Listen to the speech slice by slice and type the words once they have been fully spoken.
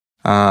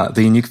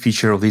The unique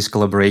feature of this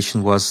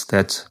collaboration was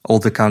that all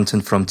the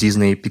content from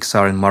Disney,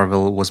 Pixar, and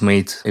Marvel was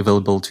made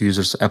available to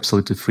users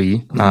absolutely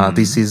free.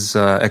 This is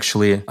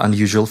actually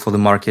unusual for the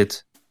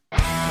market.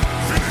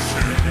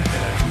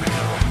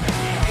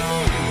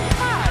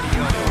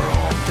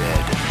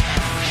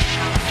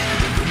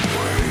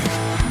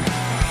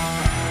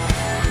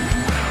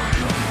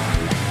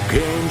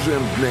 Games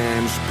and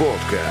Names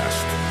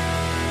Podcast.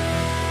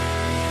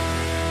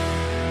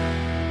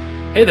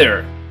 Hey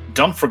there!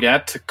 Don't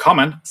forget to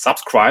comment,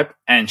 subscribe,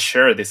 and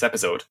share this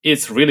episode.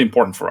 It's really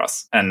important for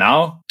us. And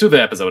now, to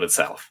the episode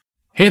itself.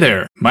 Hey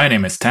there, my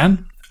name is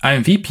Tan.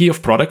 I'm VP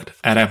of Product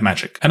at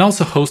AppMagic and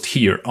also host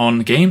here on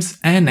Games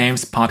and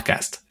Names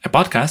Podcast, a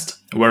podcast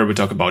where we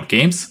talk about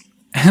games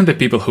and the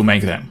people who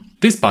make them.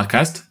 This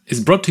podcast is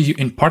brought to you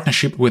in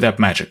partnership with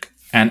AppMagic,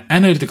 an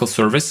analytical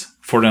service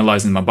for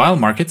analyzing mobile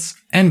markets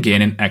and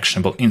gaining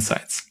actionable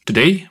insights.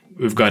 Today,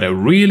 we've got a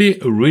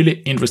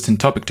really interesting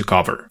topic to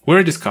cover.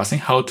 We're discussing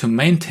how to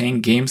maintain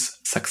games'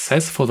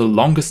 success for the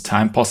longest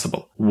time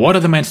possible. What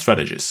are the main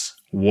strategies?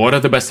 What are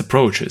the best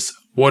approaches?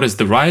 What is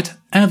the right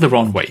and the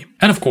wrong way?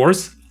 And of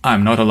course,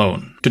 I'm not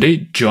alone.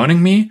 Today,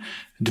 joining me,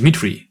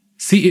 Dmitry,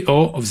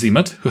 CEO of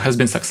ZiMAD, who has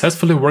been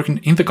successfully working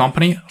in the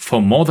company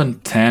for more than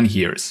 10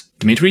 years.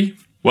 Dmitry,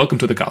 welcome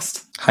to the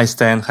cast. Hi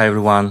Stan, hi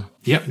everyone.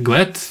 Yeah,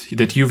 glad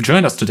that you've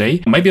joined us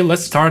today. Maybe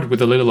let's start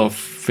with a little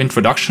of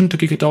introduction to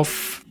kick it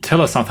off.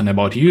 Tell us something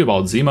about you,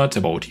 about ZiMAD,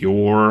 about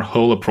your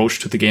whole approach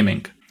to the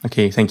gaming.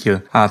 Okay, thank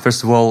you.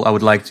 First of all, I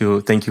would like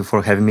to thank you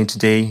for having me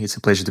today. It's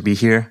a pleasure to be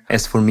here.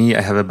 As for me,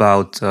 I have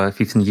about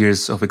 15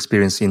 years of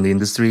experience in the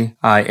industry.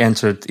 I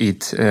entered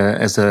it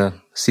as a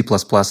C++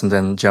 and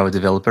then Java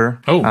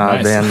developer. Oh,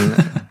 nice.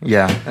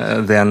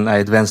 Then I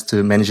advanced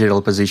to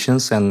managerial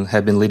positions and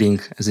have been leading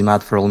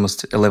ZiMAD for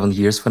almost 11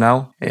 years for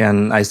now.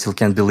 And I still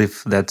can't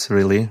believe that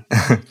really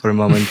for a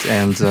moment.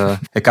 And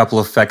a couple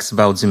of facts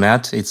about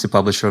ZiMAD. It's a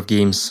publisher of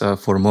games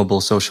for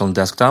mobile, social, and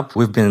desktop.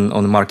 We've been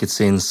on the market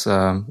since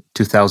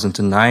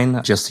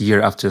 2009, just a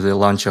year after the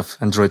launch of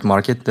Android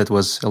market. That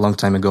was a long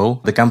time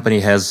ago. The company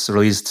has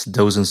released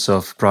dozens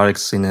of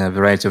products in a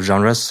variety of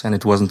genres, and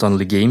it wasn't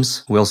only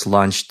games. We also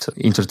launched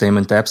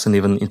entertainment apps and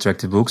even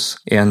interactive books.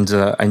 And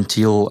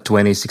until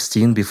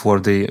 2016, before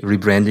the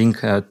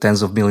rebranding,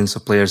 tens of millions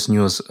of players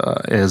knew us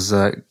as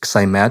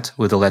ZiMAD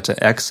with the letter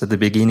X at the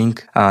beginning.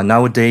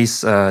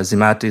 Nowadays,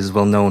 ZiMAD is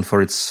well known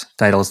for its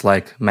titles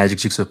like Magic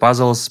Jigsaw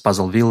Puzzles,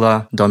 Puzzle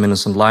Villa,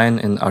 Dominus Online,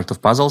 and Art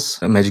of Puzzles.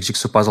 Magic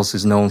Jigsaw Puzzles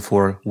is known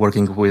for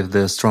working with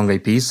the strong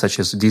IPs such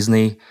as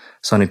Disney,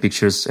 Sony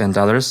Pictures, and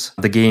others.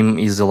 The game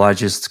is the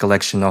largest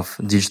collection of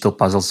digital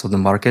puzzles on the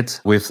market,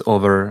 with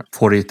over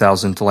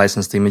 40,000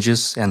 licensed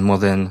images and more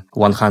than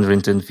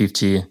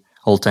 150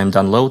 all-time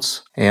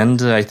downloads.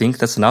 And I think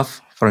that's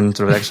enough for an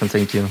introduction.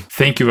 Thank you.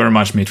 Thank you very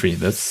much, Dmitry.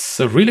 That's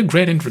a really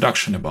great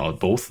introduction about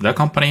both the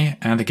company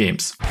and the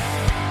games.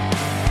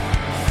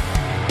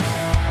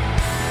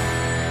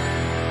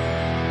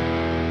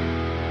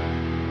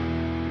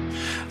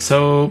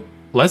 So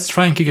let's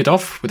try and kick it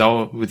off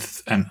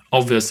with an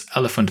obvious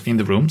elephant in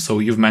the room. So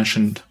you've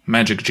mentioned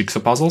Magic Jigsaw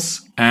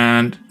Puzzles,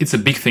 and it's a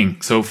big thing.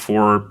 So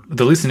for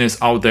the listeners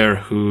out there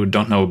who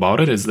don't know about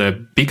it, it's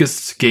the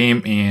biggest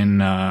game in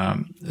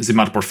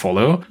ZiMAD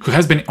portfolio, who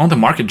has been on the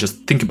market,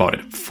 just think about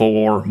it,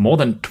 for more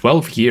than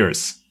 12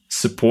 years,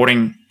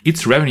 supporting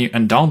its revenue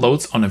and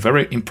downloads on a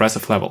very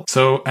impressive level.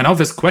 So an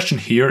obvious question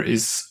here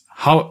is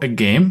how a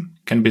game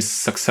can be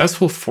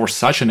successful for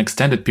such an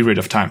extended period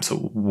of time. So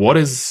what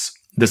is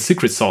the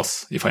secret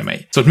sauce, if I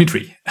may? So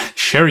Dmitry,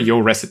 share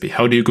your recipe.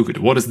 How do you cook it?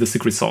 What is the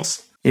secret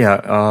sauce?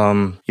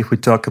 Yeah, if we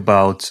talk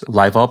about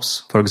live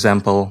ops, for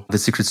example, the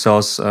secret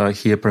sauce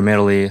here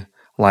primarily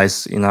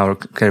lies in our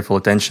careful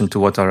attention to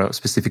what our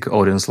specific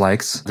audience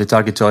likes. The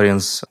target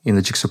audience in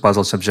the jigsaw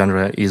puzzle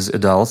subgenre is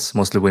adults,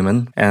 mostly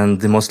women, and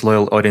the most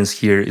loyal audience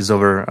here is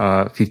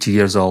over 50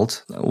 years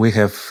old. We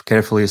have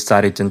carefully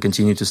studied and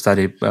continue to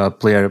study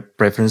player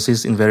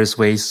preferences in various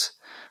ways.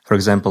 For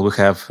example, we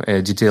have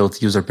a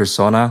detailed user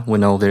persona. We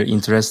know their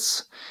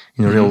interests.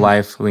 In real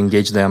life, we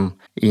engage them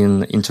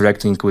in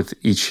interacting with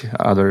each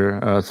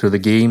other through the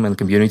game and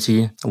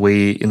community.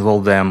 We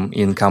involve them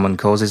in common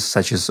causes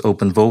such as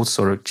open votes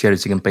or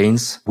charity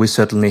campaigns. We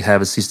certainly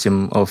have a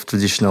system of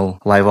traditional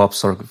live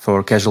ops or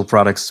for casual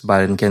products,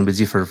 but it can be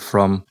different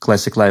from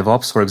classic live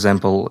ops. For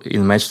example,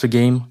 in Match 3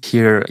 game,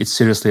 here it's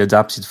seriously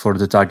adapted for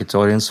the target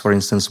audience. For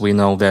instance, we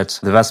know that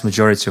the vast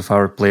majority of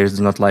our players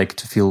do not like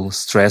to feel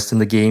stressed in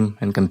the game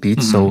and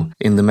compete. So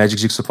in the Magic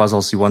Jigsaw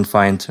Puzzles, you won't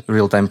find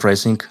real-time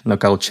pricing,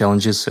 knockout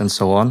challenges, and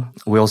so on.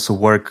 We also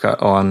work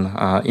on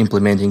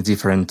implementing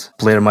different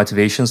player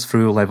motivations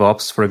through live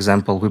ops. For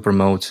example, we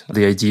promote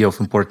the idea of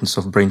importance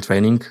of brain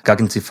training,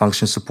 cognitive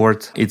function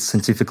support. It's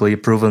scientifically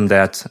proven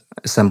that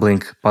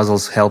assembling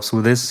puzzles helps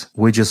with this.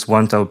 We just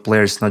want our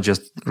players not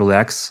just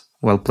relax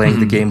while playing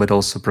the game, but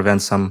also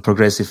prevent some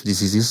progressive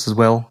diseases as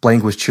well.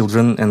 Playing with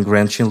children and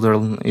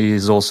grandchildren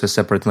is also a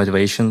separate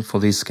motivation for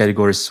these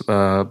categories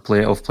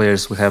of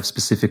players who have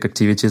specific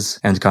activities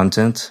and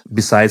content.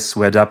 Besides,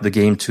 we adapt the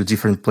game to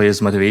different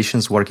players'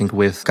 motivations, working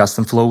with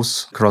custom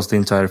flows across the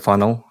entire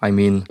funnel. I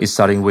mean, it's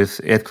starting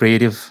with ad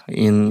creative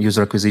in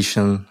user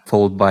acquisition,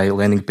 followed by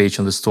landing page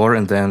on the store,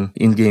 and then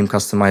in-game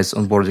customized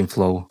onboarding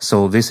flow.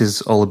 So this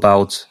is all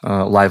about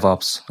live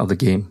ops of the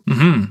game.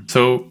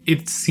 So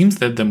it seems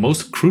that the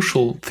most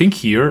crucial thing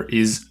here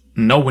is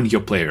knowing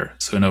your player.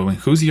 So knowing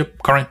who's your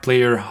current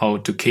player, how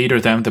to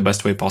cater them the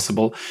best way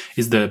possible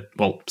is the,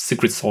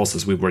 secret sauce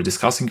as we were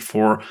discussing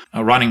for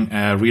running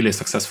a really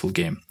successful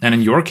game. And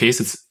in your case,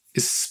 it's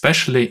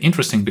especially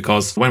interesting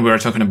because when we are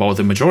talking about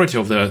the majority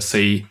of the,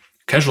 say,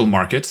 casual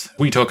market,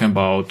 we're talking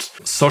about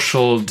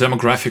social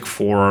demographic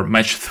for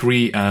match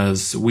 3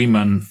 as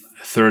women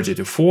 30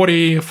 to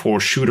 40, for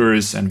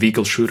shooters and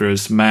vehicle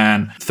shooters,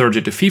 men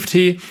 30 to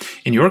 50.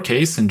 In your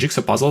case, in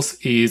Jigsaw Puzzles,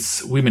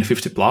 it's women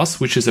 50 plus,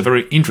 which is a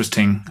very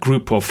interesting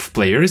group of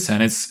players.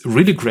 And it's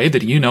really great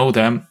that you know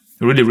them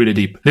really, really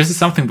deep. This is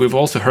something we've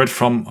also heard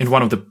from in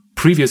one of the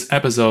previous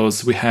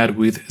episodes we had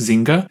with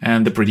Zynga,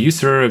 and the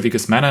producer,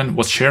 Vikas Menon,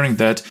 was sharing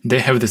that they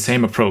have the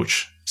same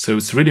approach. So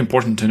it's really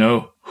important to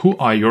know who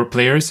are your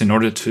players in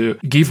order to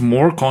give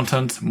more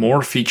content,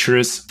 more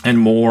features, and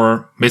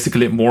more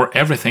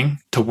everything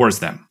towards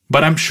them.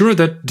 But I'm sure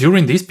that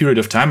during this period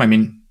of time,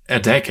 a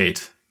decade,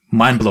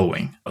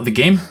 mind-blowing, the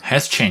game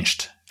has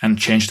changed and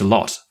changed a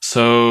lot.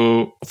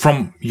 So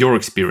from your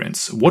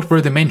experience, what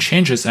were the main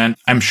changes? And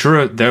I'm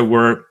sure there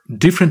were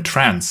different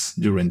trends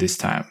during this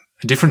time.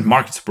 Different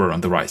markets were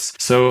on the rise.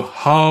 So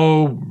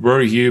how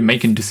were you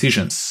making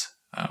decisions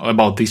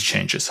about these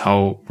changes?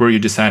 How were you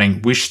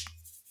deciding which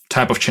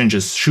type of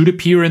changes should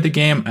appear in the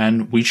game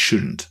and which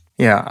shouldn't?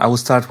 Yeah, I will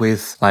start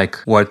with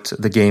what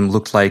the game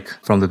looked like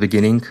from the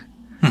beginning.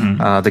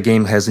 The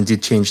game has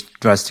indeed changed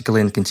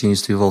drastically and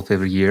continues to evolve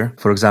every year.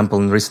 For example,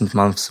 in recent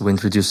months, we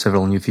introduced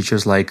several new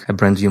features like a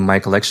brand new My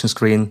Collection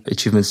screen,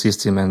 achievement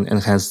system, and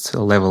enhanced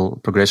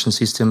level progression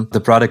system. The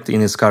product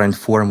in its current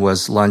form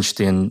was launched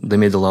in the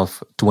middle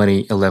of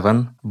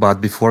 2011,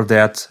 but before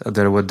that,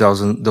 there were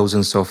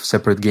dozens of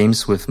separate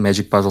games with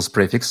Magic Puzzles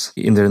prefix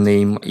in their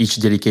name, each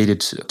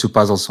dedicated to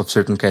puzzles of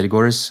certain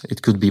categories.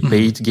 It could be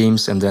paid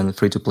games and then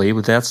free-to-play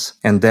with ads.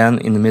 And then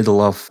in the middle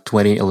of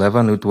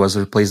 2011, it was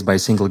replaced by a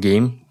single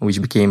game,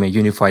 which became a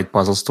unified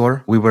puzzle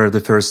store. We were the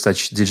first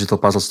such digital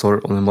puzzle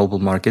store on the mobile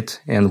market,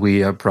 and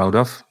we are proud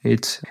of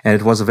it. And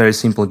it was a very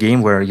simple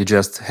game where you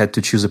just had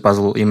to choose a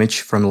puzzle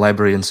image from a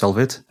library and solve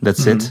it.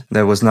 That's it.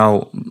 There was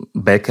no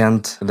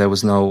backend. There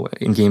was no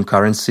in-game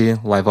currency,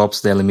 live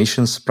ops, daily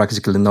missions,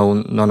 practically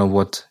none of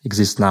what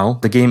exists now.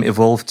 The game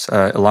evolved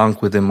along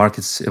with the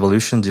market's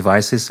evolution,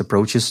 devices,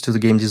 approaches to the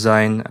game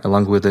design,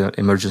 along with the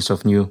emergence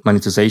of new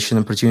monetization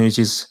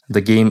opportunities.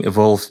 The game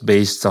evolved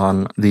based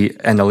on the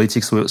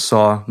analytics we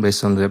saw,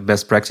 based on the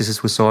best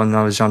practices we saw in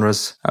our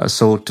genres.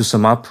 So to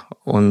sum up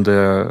on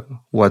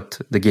what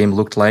the game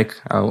looked like,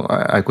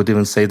 I could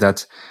even say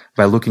that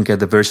by looking at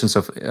the versions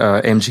of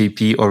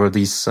MJP over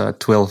these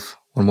 12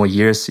 or more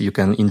years, you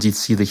can indeed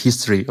see the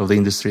history of the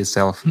industry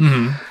itself.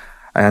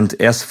 And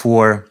as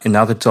for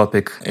another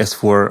topic, as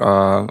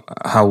for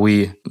how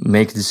we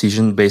make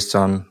decisions based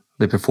on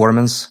the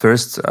performance,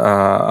 first,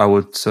 I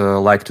would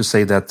like to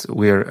say that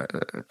we're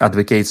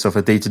advocates of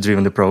a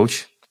data-driven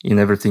approach in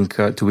everything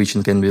to which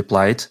it can be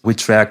applied. We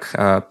track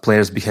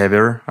players'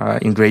 behavior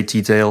in great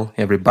detail,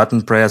 every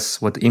button press,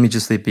 what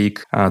images they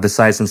pick, the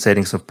size and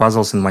settings of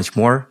puzzles, and much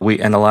more. We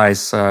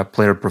analyze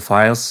player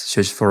profiles,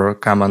 search for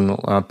common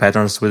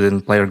patterns within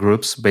player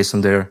groups based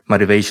on their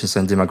motivations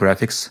and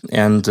demographics.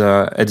 And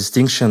a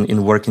distinction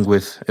in working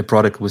with a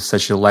product with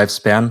such a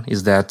lifespan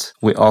is that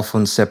we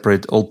often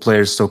separate all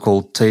players'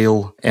 so-called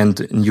tail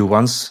and new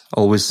ones,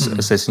 always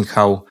assessing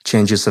how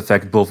changes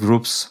affect both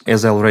groups.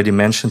 As I already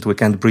mentioned, we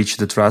can't breach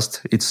the trust.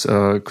 It's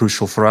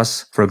crucial for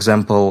us. For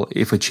example,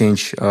 if a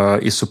change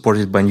is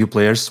supported by new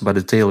players, but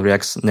the tail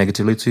reacts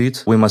negatively to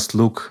it, we must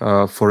look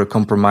for a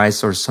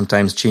compromise or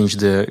sometimes change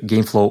the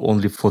game flow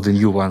only for the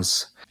new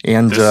ones.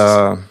 And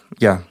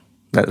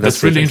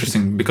that's really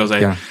interesting because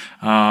I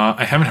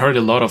haven't heard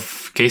a lot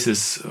of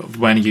cases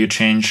when you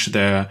change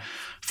the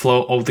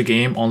flow of the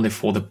game only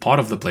for the part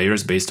of the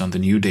players based on the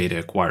new data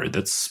acquired.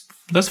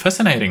 That's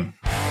fascinating.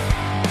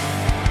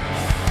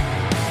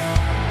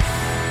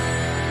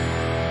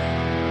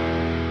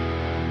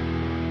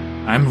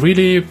 I'm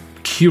really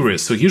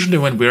curious. So usually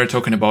when we are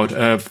talking about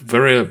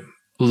very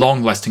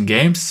long-lasting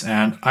games,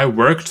 and I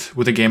worked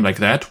with a game like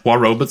that, War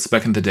Robots,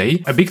 back in the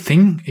day, a big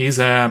thing is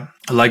a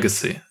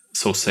legacy.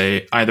 So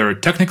say either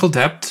technical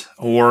depth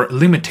or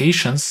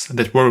limitations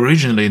that were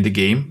originally in the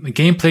game,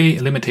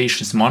 gameplay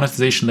limitations,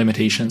 monetization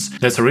limitations,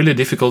 that's really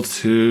difficult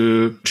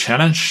to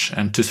challenge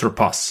and to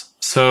surpass.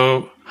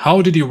 So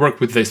how did you work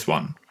with this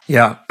one?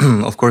 Yeah,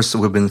 of course,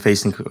 we've been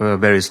facing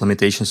various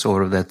limitations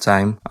over that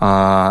time.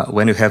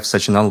 When you have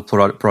such a novel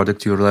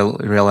product, you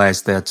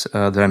realize that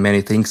there are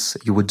many things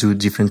you would do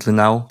differently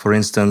now. For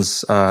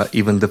instance,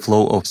 even the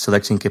flow of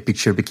selecting a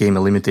picture became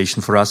a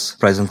limitation for us.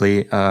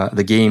 Presently,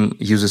 the game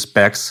uses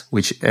packs,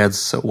 which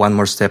adds one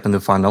more step in the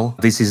funnel.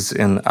 This is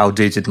an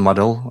outdated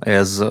model,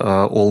 as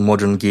all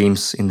modern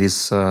games in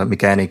this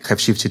mechanic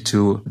have shifted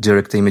to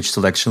direct image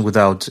selection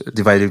without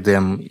dividing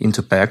them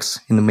into packs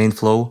in the main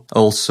flow.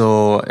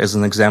 Also, as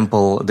an example,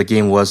 the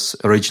game was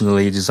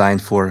originally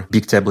designed for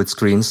big tablet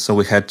screens, so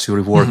we had to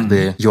rework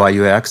the UI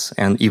UX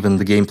and even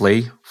the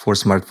gameplay for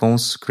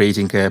smartphones,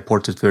 creating a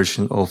ported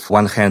version of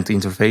one-hand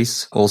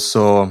interface.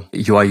 Also,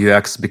 UI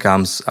UX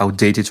becomes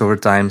outdated over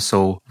time,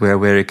 so we're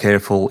very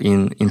careful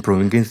in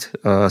improving it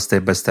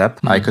step by step.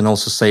 I can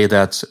also say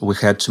that we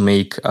had to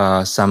make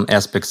some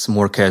aspects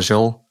more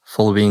casual,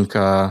 following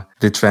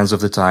the trends of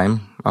the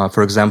time.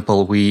 For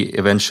example, we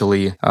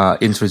eventually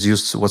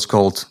introduced what's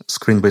called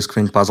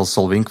screen-by-screen puzzle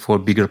solving for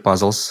bigger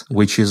puzzles,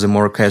 which is a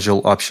more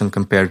casual option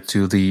compared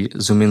to the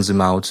zoom-in,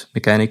 zoom-out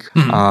mechanic.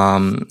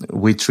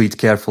 We treat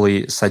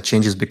carefully such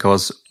changes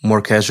because more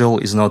casual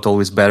is not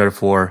always better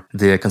for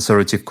the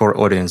conservative core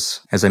audience.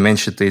 As I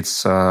mentioned,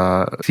 it's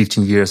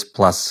 15 years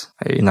plus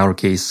in our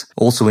case.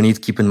 Also, we need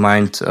to keep in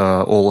mind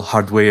all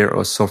hardware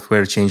or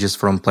software changes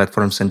from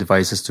platforms and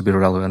devices to be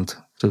relevant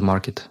to the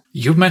market.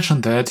 You've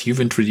mentioned that you've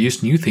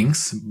introduced new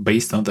things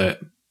based on the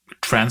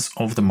trends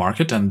of the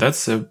market, and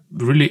that's a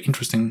really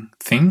interesting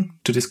thing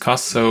to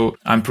discuss. So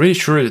I'm pretty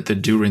sure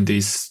that during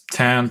these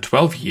 10,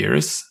 12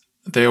 years,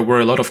 there were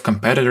a lot of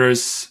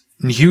competitors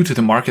new to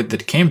the market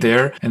that came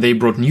there, and they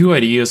brought new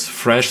ideas,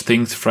 fresh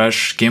things,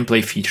 fresh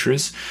gameplay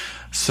features.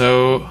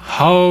 So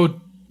how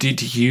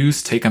did you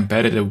stay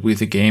competitive with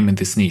the game in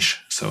this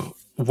niche? So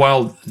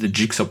while the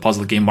jigsaw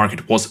puzzle game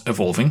market was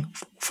evolving,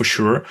 for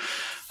sure,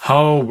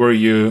 how were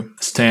you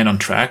staying on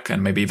track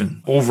and maybe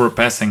even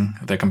overpassing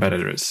the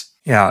competitors?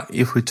 Yeah,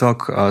 if we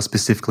talk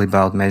specifically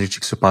about Magic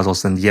Jigsaw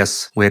puzzles, then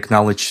yes, we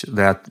acknowledge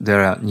that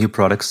there are new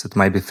products that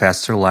might be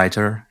faster,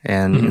 lighter,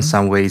 and in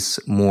some ways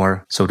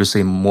more, so to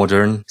say,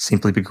 modern,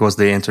 simply because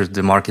they entered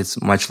the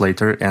markets much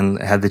later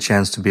and had the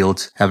chance to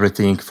build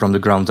everything from the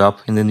ground up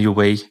in a new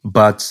way.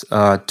 But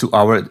to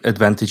our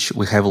advantage,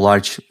 we have a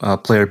large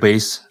player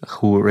base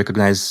who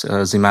recognize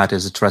ZiMAD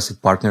as a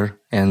trusted partner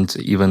and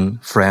even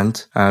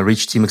friend,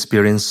 rich team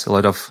experience, a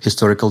lot of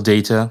historical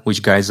data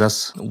which guides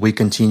us. We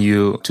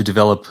continue to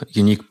develop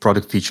unique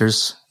product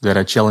features that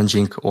are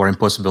challenging or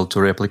impossible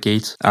to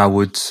replicate. I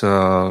would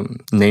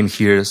name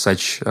here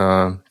such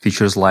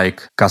features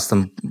like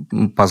custom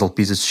puzzle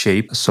pieces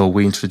shape. So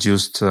we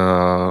introduced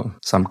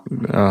some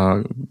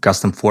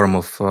custom form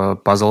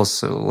of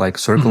puzzles like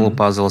circle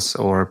puzzles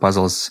or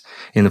puzzles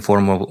in the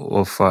form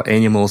of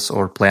animals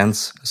or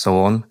plants, so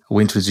on.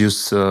 We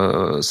introduced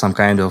some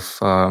kind of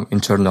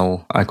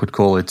internal, I could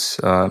call it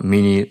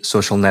mini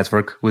social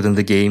network within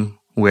the game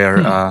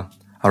where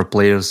our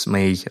players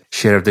may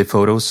share their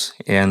photos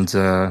and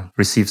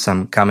receive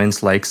some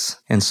comments,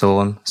 likes, and so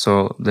on.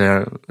 So there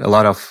are a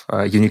lot of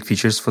unique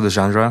features for the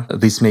genre.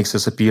 This makes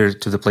us appear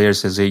to the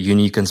players as a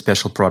unique and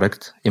special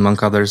product,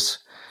 among others.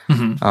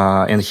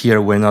 And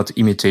here we're not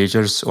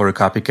imitators or a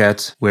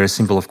copycat. We're a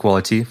symbol of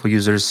quality for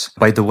users.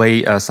 By the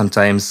way,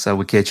 sometimes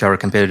we catch our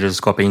competitors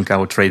copying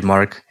our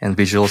trademark and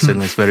visuals,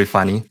 and it's very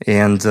funny.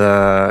 And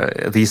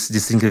these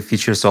distinctive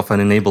features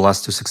often enable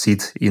us to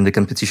succeed in the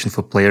competition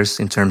for players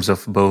in terms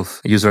of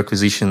both user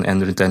acquisition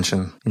and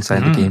retention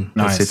inside the game.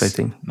 Nice. That's it, I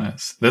think.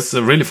 Nice. That's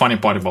a really funny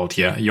part about,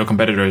 your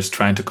competitors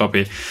trying to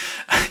copy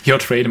your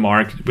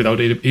trademark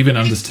without even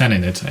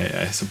understanding it,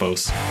 I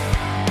suppose.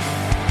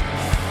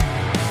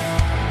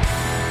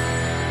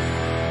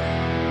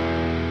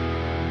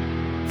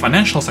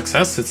 Financial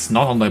success, it's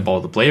not only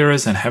about the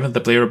players and having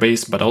the player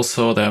base, but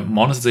also the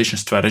monetization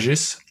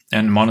strategies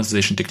and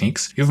monetization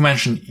techniques. You've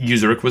mentioned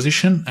user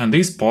acquisition, and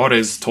this part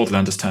is totally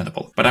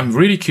understandable. But I'm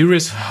really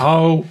curious,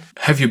 how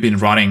have you been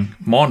running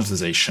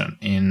monetization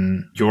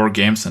in your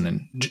games and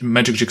in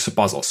Magic Jigsaw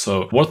Puzzle?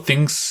 So what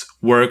things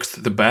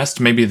worked the best?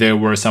 Maybe there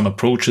were some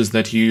approaches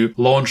that you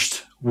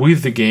launched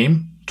with the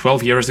game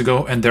 12 years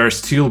ago and they're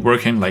still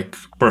working like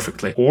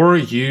perfectly, or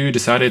you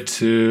decided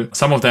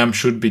some of them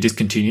should be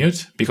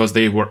discontinued because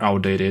they were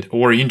outdated,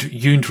 or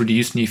you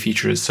introduced new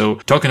features. So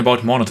talking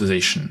about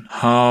monetization,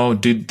 how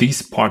did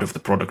this part of the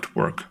product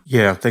work?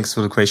 Yeah, thanks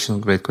for the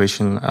question. Great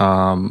question.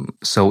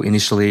 So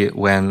initially,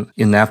 when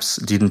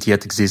in-apps didn't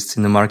yet exist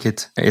in the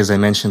market, as I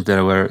mentioned,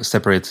 there were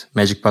separate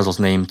Magic Puzzles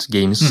named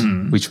games,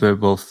 which were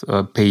both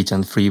paid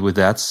and free with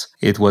ads.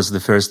 It was the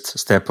first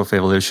step of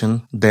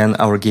evolution. Then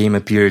our game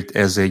appeared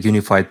as a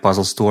unified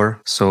puzzle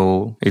store.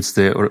 So it's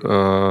the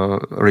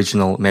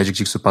original Magic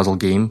Jigsaw Puzzle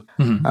game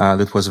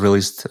that was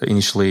released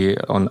initially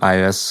on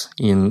iOS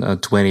in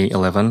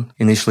 2011.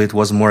 Initially, it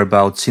was more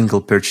about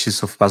single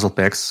purchases of puzzle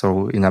packs,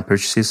 so in-app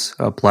purchases,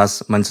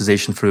 plus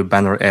monetization through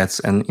banner ads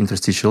and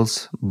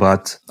interstitials.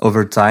 But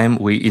over time,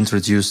 we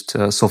introduced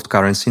soft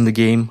currency in the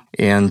game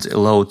and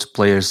allowed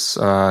players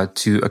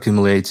to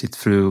accumulate it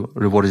through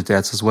rewarded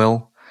ads as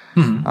well.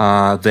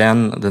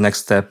 Then the next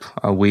step,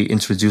 we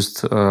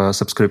introduced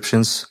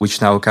subscriptions,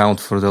 which now account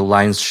for the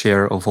lion's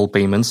share of all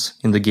payments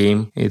in the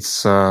game.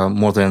 It's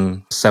more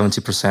than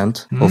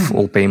 70% of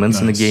all payments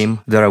in the game.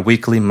 There are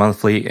weekly,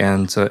 monthly,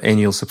 and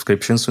annual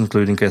subscriptions,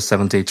 including a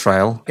 7-day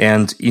trial.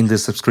 And in the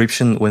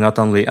subscription, we not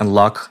only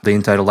unlock the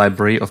entire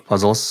library of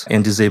puzzles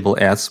and disable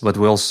ads, but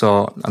we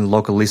also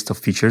unlock a list of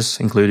features,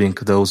 including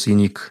those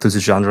unique to the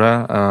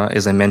genre,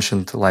 as I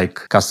mentioned,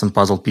 like custom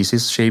puzzle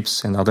pieces,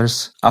 shapes, and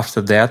others.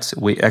 After that,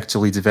 we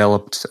actually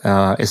developed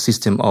a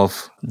system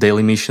of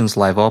daily missions,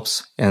 live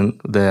ops, and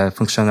the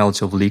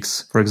functionality of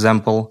leaks, for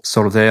example.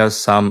 So there are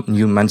some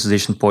new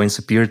monetization points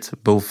appeared,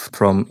 both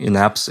from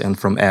in-apps and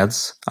from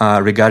ads.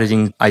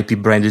 Regarding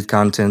IP-branded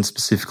content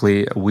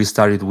specifically, we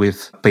started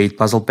with paid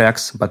puzzle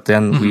packs, but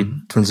then we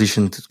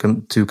transitioned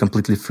to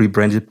completely free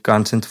branded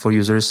content for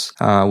users,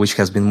 which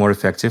has been more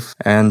effective.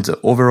 And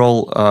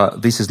overall,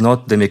 this is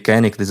not the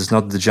mechanic, this is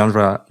not the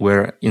genre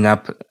where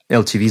in-app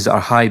LTVs are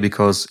high,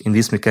 because in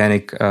this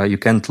mechanic, you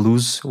can't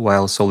lose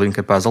while solving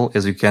a puzzle,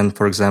 as you can,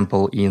 for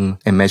example, in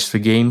a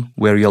match-3 game,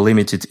 where you're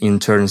limited in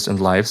turns and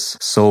lives.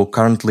 So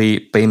currently,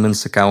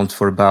 payments account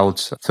for about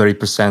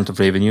 30% of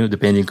revenue,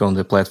 depending on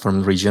the platform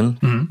and region,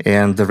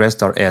 and the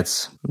rest are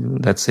ads.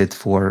 That's it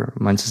for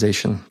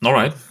monetization. All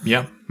right.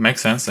 Yeah,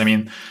 makes sense. I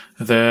mean,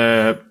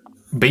 the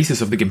basis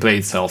of the gameplay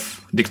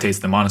itself dictates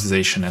the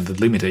monetization and the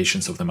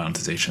limitations of the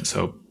monetization,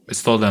 so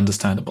it's totally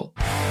understandable.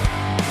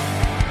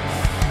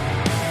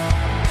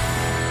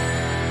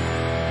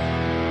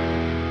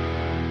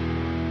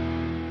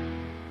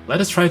 Let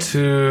us try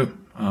to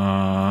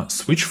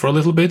switch for a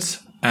little bit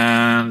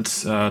and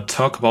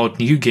talk about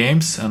new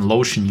games and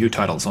launching new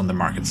titles on the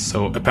market.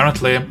 So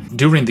apparently,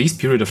 during this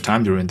period of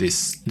time, during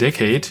this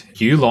decade,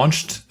 you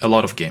launched a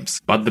lot of games,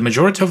 but the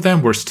majority of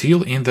them were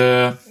still in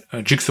the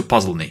jigsaw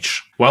puzzle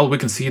niche. Well, we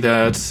can see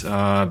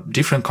that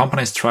different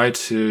companies try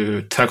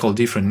to tackle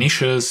different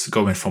niches,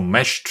 going from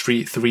Match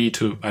 3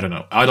 to,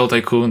 Idle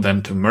Tycoon,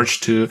 then to Merge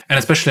 2. And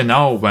especially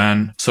now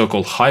when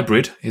so-called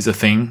hybrid is a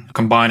thing,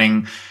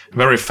 combining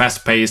very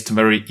fast-paced,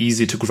 very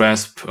easy to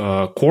grasp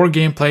core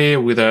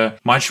gameplay with a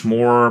much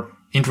more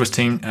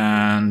interesting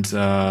and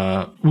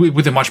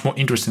with a much more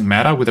interesting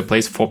meta with a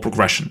place for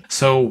progression.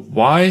 So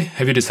why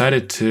have you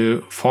decided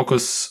to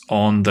focus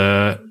on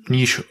the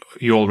niche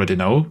you already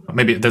know?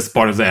 Maybe that's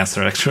part of the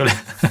answer, actually.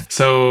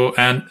 So,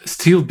 and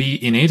still be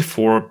in it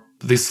for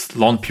this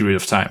long period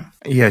of time.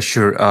 Yeah,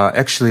 sure.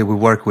 Actually, we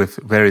work with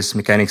various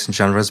mechanics and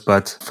genres,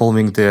 but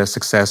following the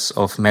success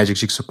of Magic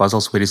Jigsaw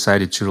Puzzles, we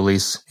decided to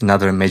release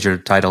another major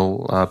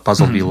title,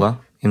 Puzzle Villa,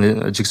 in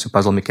the jigsaw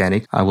puzzle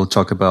mechanic. I will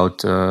talk about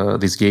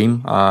this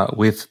game.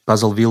 With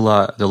Puzzle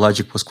Villa, the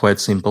logic was quite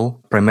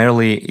simple.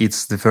 Primarily,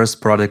 it's the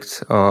first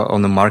product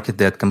on the market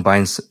that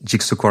combines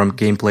jigsaw core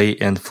gameplay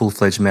and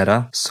full-fledged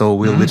meta. So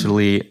we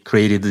literally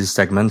created this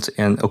segment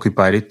and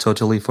occupied it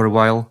totally for a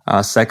while.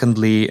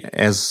 Secondly,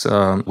 as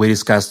we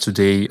discussed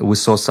today, we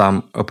saw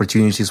some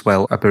opportunities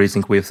while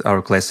operating with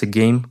our classic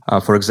game.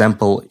 For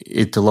example,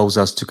 it allows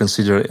us to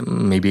consider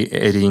maybe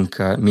adding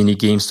mini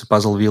games to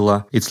Puzzle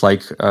Villa. It's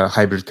like a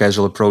hybrid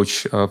casual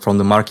approach from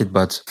the market,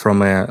 but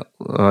from a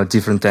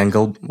different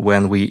angle,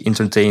 when we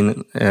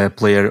entertain a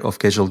player of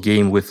casual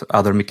game with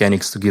other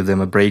mechanics to give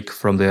them a break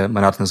from the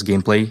monotonous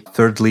gameplay.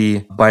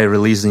 Thirdly, by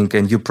releasing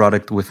a new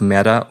product with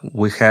meta,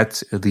 we had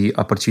the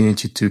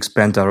opportunity to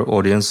expand our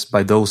audience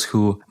by those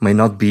who may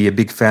not be a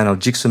big fan of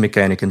jigsaw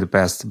mechanic in the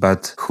past,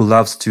 but who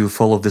loves to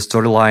follow the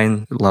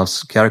storyline,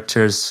 loves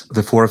characters.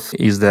 The fourth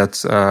is that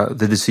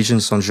the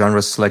decisions on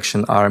genre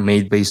selection are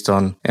made based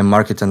on a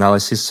market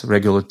analysis,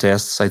 regular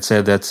tests. I'd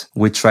say that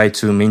we try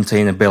to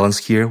maintain a balance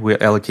here. We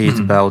allocate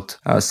about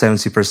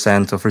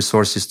 70% of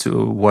resources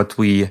to what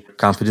we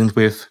confident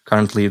with.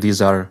 Currently,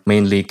 these are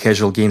mainly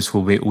casual games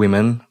for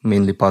women,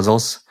 mainly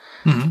puzzles.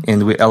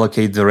 And we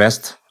allocate the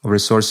rest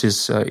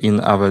resources in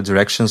other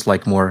directions,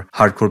 like more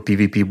hardcore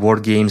PvP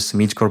board games,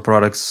 mid-core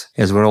products,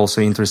 as we're also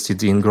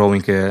interested in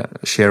growing a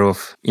share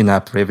of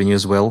in-app revenue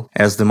as well,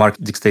 as the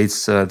market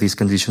dictates these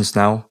conditions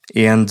now.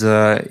 And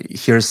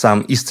here's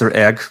some Easter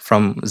egg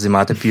from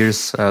ZiMAD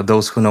appears.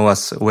 Those who know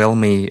us well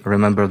may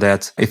remember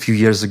that a few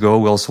years ago,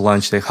 we also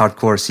launched a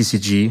hardcore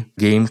CCG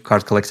game,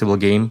 card collectible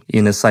game,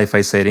 in a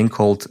sci-fi setting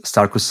called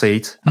Star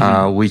Crusade,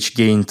 which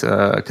gained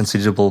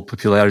considerable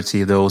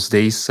popularity those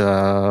days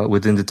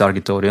within the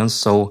target audience.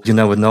 So you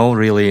never know,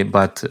 really,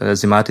 but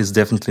ZiMAD is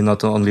definitely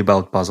not only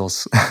about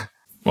puzzles.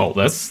 Well,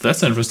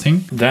 that's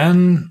interesting.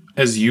 Then,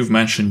 as you've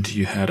mentioned,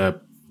 you had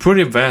a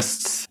pretty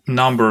vast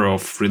number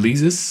of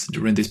releases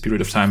during this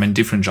period of time in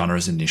different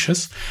genres and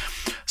niches.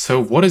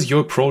 So what is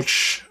your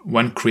approach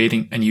when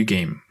creating a new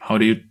game? How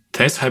do you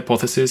test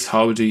hypotheses?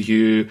 How do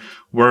you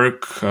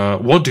work?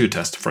 What do you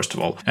test, first of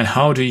all? And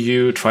how do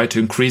you try to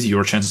increase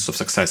your chances of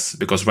success?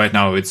 Because right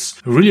now it's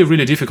really,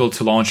 really difficult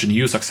to launch a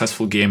new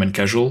successful game in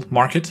casual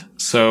market.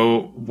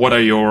 So what are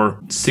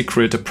your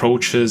secret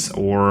approaches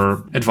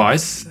or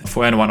advice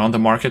for anyone on the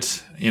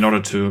market in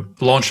order to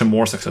launch a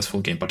more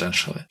successful game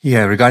potentially?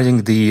 Yeah,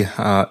 regarding the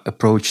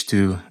approach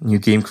to new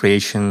game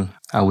creation,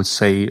 I would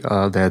say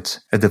that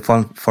at the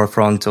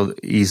forefront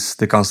is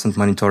the constant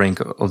monitoring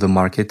of the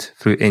market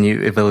through any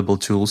available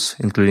tools,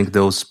 including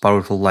those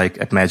powerful like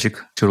AppMagic.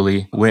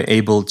 Truly, we're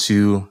able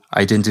to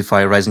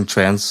identify rising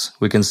trends.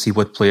 We can see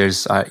what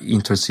players are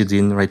interested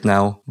in right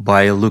now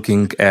by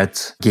looking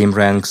at game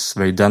ranks,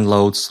 their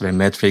downloads, their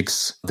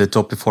metrics, the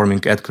top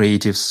performing ad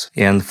creatives,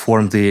 and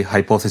form the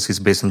hypothesis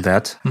based on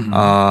that.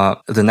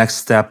 The next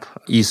step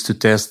is to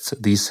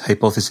test these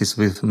hypotheses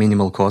with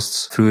minimal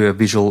costs through a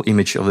visual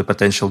image of the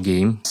potential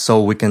game.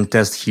 So we can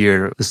test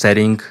here the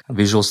setting,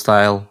 visual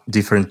style,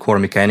 different core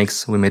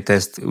mechanics. We may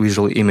test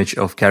visual image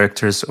of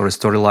characters or a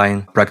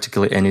storyline,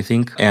 practically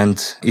anything.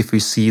 And if we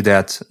see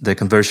that the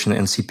conversion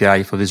and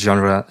CPI for this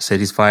genre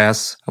satisfy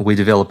us, we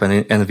develop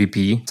an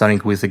MVP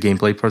starting with a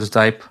gameplay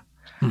prototype.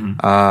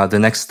 The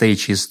next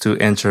stage is to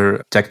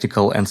enter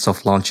technical and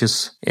soft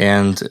launches.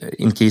 And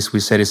in case we're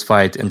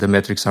satisfied and the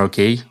metrics are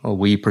okay,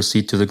 we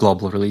proceed to the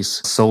global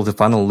release. So the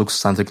funnel looks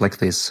something like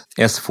this.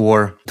 As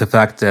for the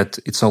fact that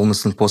it's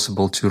almost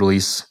impossible to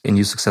release a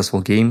new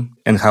successful game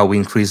and how we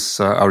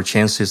increase our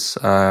chances,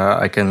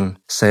 I can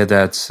say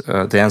that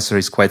the answer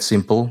is quite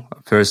simple.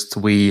 First,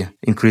 we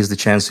increase the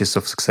chances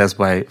of success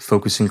by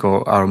focusing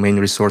our main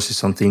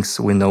resources on things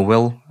we know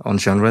well, on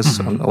genres,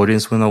 on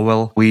audience we know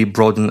well. We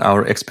broaden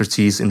our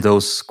expertise in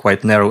those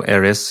quite narrow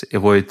areas,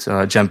 avoid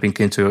jumping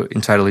into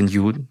entirely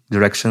new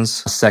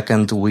directions.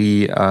 Second,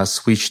 we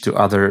switch to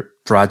other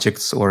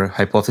projects or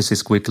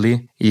hypotheses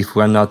quickly if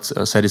we're not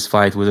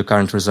satisfied with the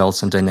current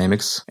results and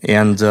dynamics.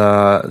 And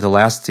the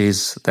last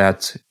is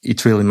that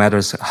it really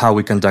matters how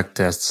we conduct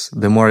tests.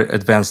 The more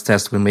advanced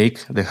tests we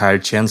make, the higher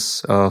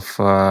chance of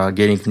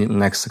getting the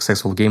next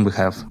successful game we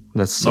have.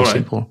 That's so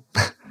simple.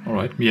 All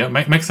right. Yeah,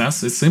 makes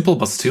sense. It's simple,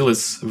 but still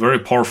it's very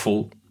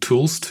powerful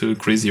tools to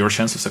increase your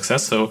chance of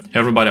success. So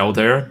everybody out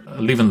there,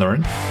 live and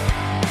learn.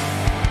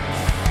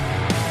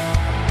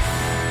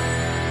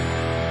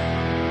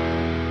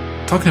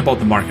 Talking about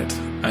the market,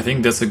 I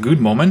think that's a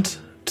good moment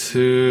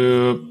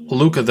to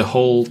look at the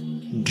whole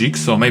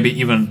jigsaw, maybe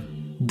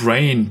even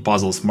brain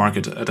puzzles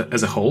market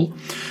as a whole.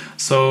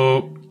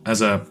 So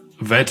as a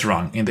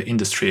veteran in the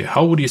industry,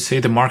 how would you say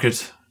the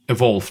market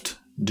evolved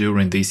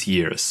during these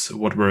years?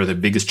 What were the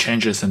biggest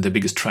changes and the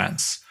biggest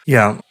trends?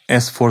 Yeah,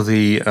 as for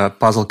the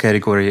puzzle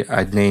category,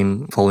 I'd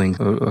name following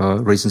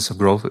reasons of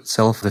growth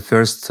itself. The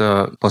first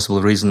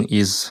possible reason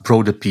is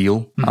broad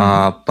appeal.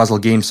 Puzzle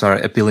games are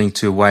appealing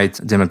to a wide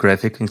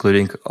demographic,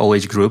 including all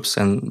age groups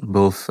and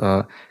both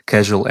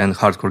casual and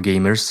hardcore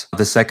gamers.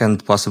 The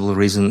second possible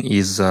reason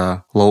is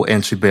low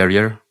entry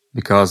barrier,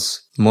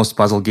 because most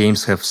puzzle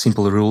games have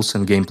simple rules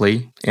and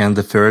gameplay. And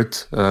the third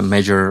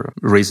major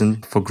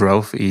reason for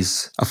growth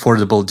is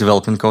affordable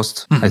development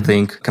cost. I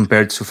think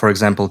compared to, for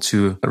example,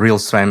 to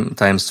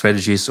real-time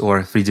strategies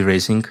or 3D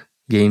racing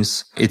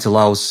games, it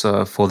allows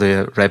for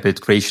the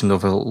rapid creation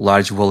of a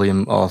large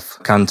volume of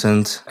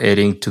content,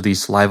 adding to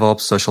these live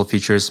ops, social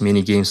features,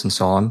 mini games, and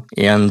so on.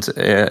 And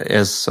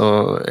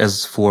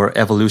as for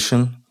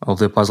evolution of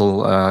the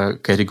puzzle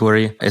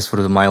category, as for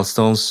the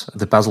milestones,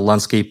 the puzzle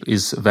landscape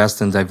is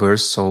vast and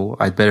diverse. So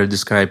I'd better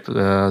describe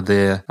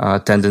the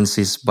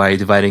tendencies by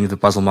dividing the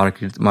puzzle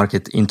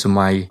market into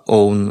my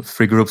own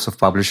three groups of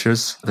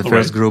publishers. The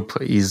first group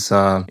is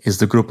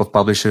the group of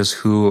publishers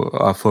who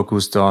are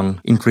focused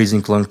on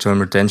increasing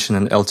long-term retention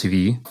and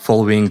LTV.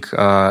 Following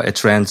a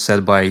trend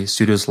set by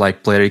studios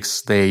like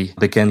Playrix, they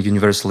began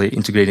universally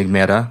integrating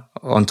meta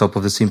on top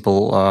of the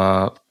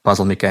simple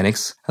puzzle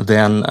mechanics.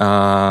 Then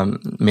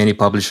many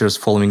publishers,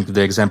 following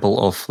the example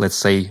of, let's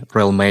say,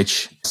 Realm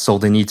Edge, saw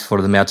the need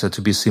for the meta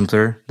to be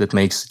simpler. That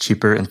makes it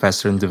cheaper and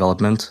faster in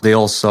development. They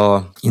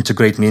also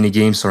integrate mini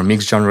games or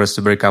mixed genres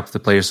to break up the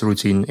player's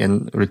routine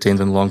and retain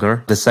them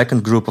longer. The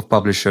second group of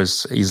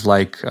publishers is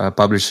like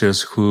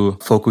publishers who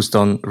focused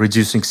on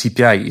reducing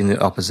CPI in the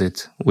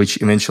opposite,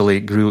 which eventually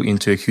grew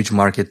into a huge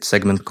market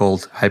segment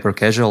called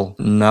hyper-casual.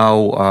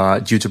 Now,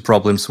 due to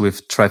problems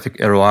with traffic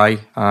ROI,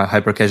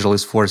 hyper-casual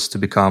is forced to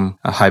become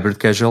a hybrid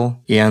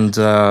casual. And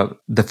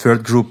the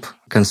third group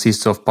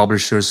consists of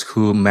publishers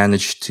who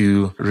manage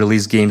to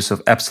release games of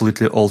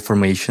absolutely old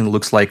formation.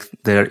 Looks like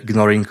they're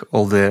ignoring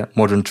all the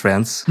modern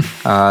trends.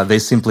 They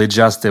simply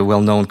adjust the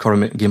well-known core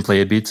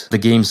gameplay a bit. The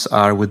games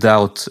are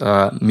without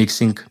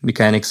mixing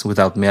mechanics,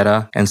 without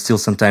meta, and still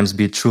sometimes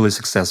be truly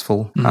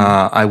successful.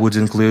 I would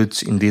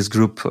include in this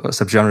group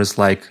subgenres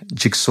like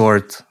Jigsaw,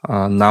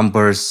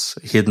 Numbers,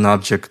 Hidden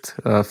Object,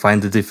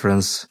 Find the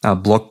Difference,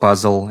 Block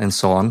Puzzle, and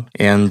so on.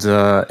 And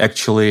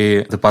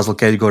actually, the puzzle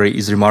category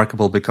is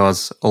remarkable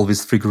because all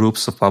these three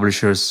groups of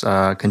publishers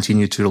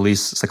continue to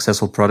release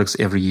successful products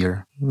every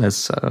year.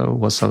 That's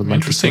what's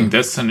interesting.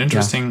 That's an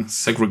interesting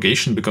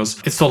segregation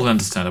because it's totally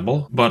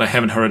understandable, but I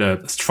haven't heard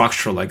a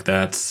structure like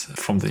that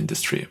from the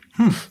industry.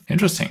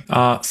 Interesting.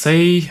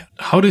 Say,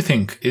 how do you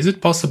think? Is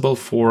it possible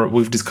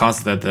we've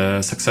discussed that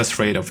the success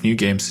rate of new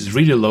games is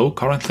really low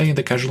currently in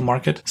the casual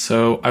market.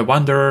 So I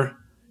wonder,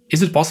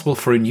 is it possible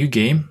for a new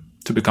game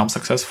to become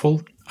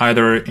successful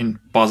either in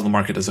puzzle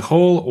market as a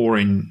whole or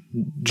in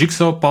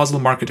jigsaw puzzle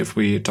market, if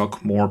we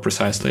talk more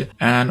precisely.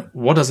 And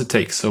what does it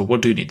take? So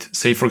what do you need?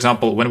 Say, for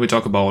example, when we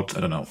talk about,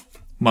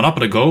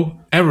 Monopoly Go,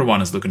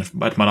 everyone is looking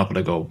at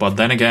Monopoly Go. But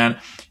then again,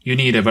 you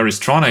need a very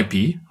strong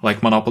IP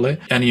like Monopoly,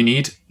 and you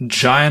need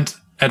giant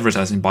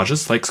advertising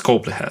budgets like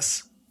Scopely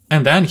has.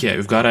 And then,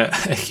 you've got a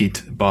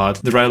hit.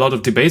 But there are a lot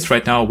of debates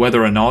right now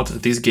whether or not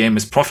this game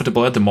is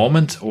profitable at the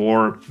moment,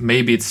 or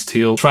maybe it's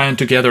still trying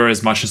to gather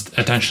as much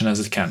attention as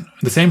it can.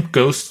 The same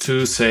goes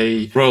to,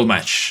 say, Royal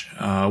Match.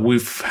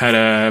 We've had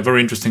a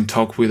very interesting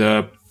talk with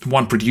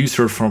one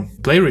producer from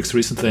Playrix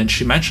recently, and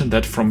she mentioned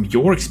that from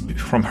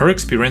her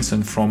experience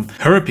and from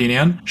her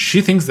opinion,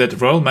 she thinks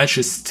that Royal Match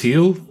is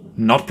still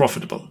not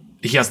profitable.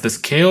 Yes, the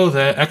scale,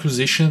 the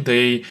acquisition,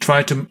 they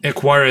try to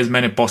acquire as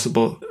many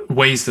possible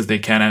ways as they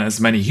can and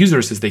as many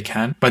users as they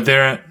can, but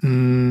they're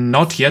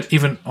not yet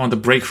even on the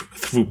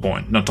breakthrough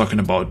point, not talking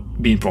about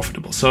being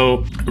profitable.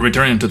 So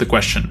returning to the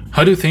question,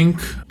 how do you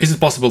think, is it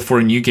possible for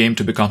a new game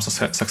to become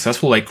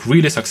successful, like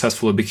really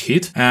successful, a big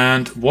hit?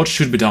 And what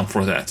should be done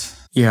for that?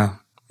 Yeah,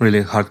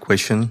 really hard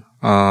question.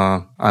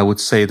 I would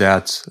say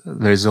that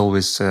there is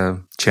always a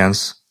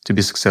chance to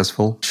be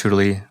successful.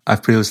 Surely,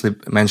 I've previously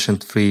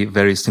mentioned 3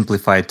 very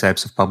simplified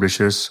types of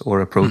publishers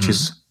or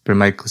approaches per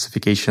my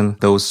classification.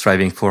 Those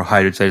striving for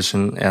high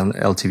retention and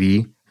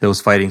LTV, those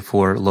fighting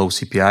for low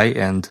CPI,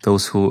 and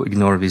those who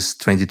ignore these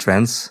trendy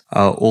trends.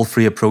 All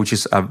 3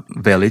 approaches are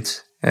valid,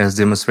 as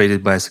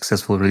demonstrated by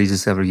successful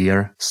releases every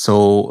year.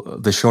 So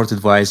the short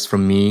advice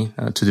from me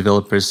to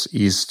developers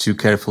is to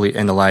carefully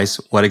analyze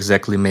what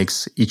exactly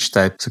makes each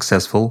type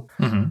successful.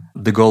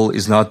 The goal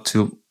is not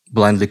to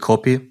blindly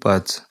copy,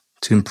 but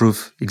to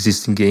improve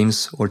existing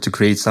games or to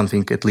create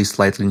something at least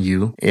slightly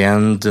new.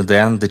 And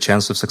then the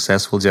chance of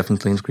success will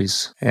definitely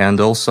increase. And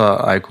also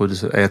I could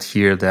add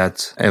here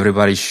that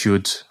everybody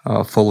should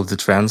follow the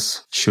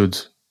trends, should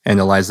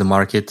analyze the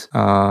market,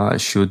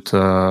 should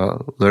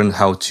learn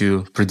how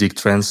to predict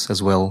trends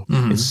as well.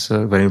 It's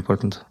very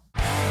important.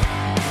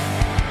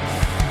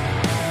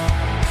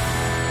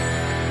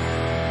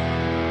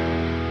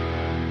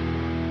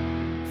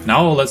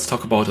 Now let's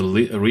talk about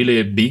a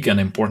really big and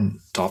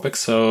important topic.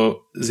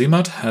 So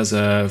ZiMAD has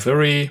a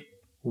very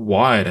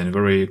wide and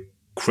very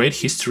great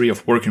history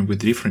of working with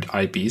different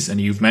IPs, and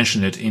you've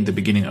mentioned it in the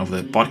beginning of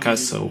the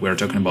podcast. So we're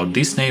talking about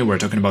Disney, we're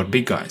talking about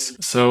big guys.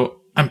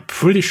 So I'm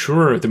pretty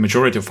sure the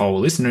majority of our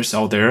listeners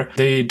out there,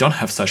 they don't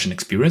have such an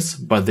experience,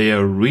 but they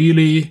are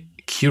really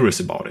curious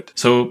about it.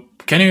 So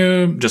can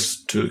you,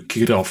 just to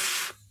kick it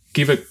off,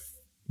 give a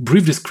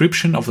brief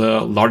description of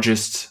the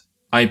largest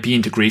IP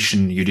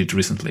integration you did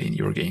recently in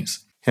your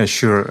games? Yeah,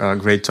 sure.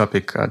 Great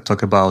topic.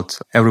 Talk about,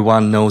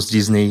 everyone knows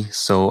Disney,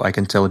 so I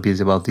can tell a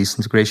bit about this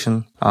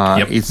integration.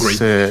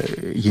 It's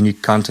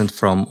unique content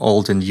from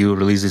old and new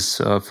releases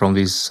from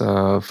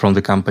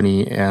the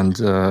company, and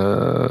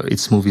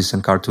its movies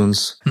and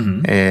cartoons.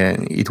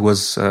 And it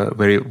was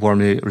very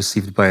warmly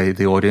received by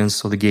the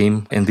audience of the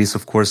game. And this,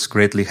 of course,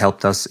 greatly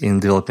helped us in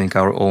developing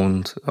our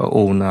own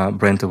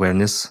brand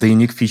awareness. The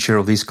unique feature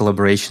of this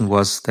collaboration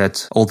was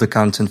that all the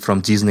content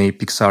from Disney,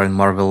 Pixar, and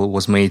Marvel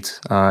was made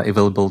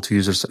available to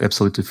users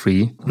absolutely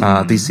free.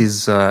 This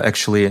is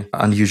actually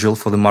unusual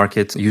for the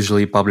market.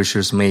 Usually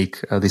publishers make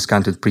this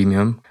content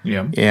premium.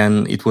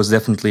 And it was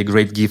definitely a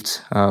great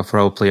gift for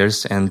our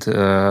players, and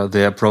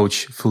the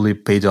approach fully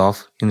paid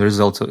off in the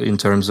result in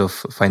terms of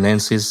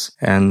finances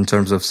and in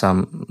terms of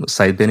some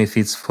side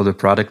benefits for the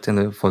product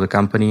and for the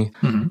company.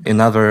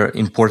 Another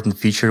important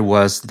feature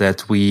was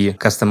that we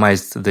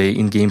customized the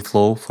in-game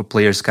flow for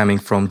players coming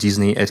from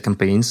Disney ad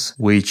campaigns,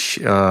 which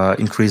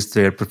increased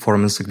their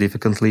performance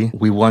significantly.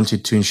 We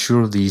wanted to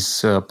ensure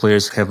these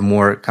players have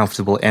more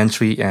comfortable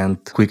entry and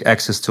quick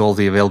access to all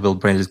the available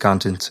branded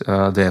content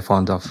they're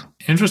fond of.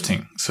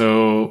 Interesting.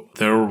 So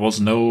there was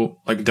no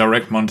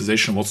direct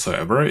monetization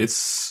whatsoever.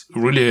 It's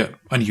really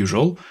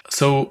unusual.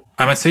 So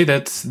I might say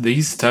that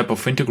this type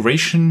of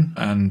integration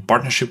and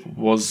partnership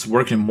was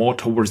working more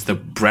towards the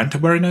brand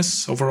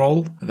awareness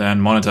overall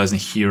than monetizing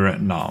here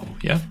and now.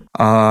 Yeah.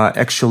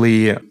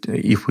 Actually,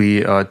 if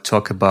we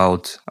talk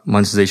about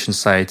monetization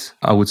side,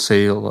 I would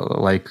say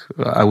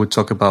I would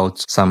talk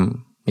about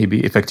some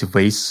maybe effective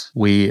ways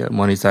we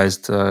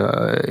monetized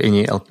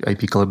any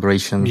IP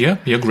collaboration. Yeah,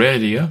 great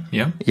idea.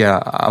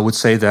 Yeah, I would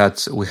say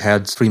that we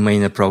had 3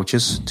 main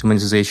approaches to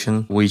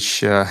monetization,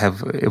 which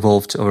have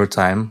evolved over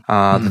time.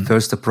 The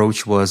first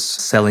approach was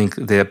selling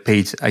the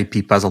paid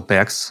IP puzzle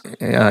packs.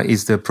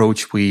 Is the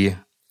approach we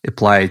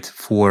applied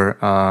for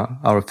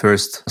our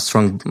first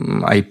strong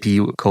IP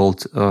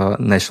called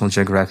National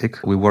Geographic.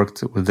 We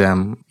worked with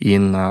them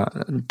in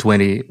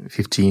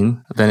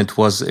 2015. Then it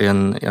was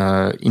an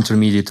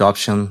intermediate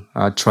option,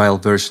 trial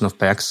version of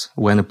packs,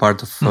 when a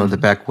part of the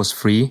pack was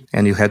free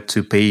and you had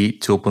to pay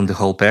to open the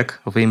whole pack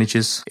of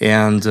images.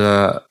 And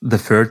the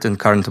third and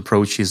current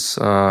approach is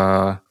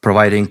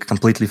providing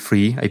completely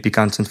free IP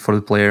content for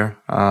the player.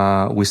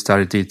 We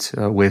started it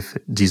with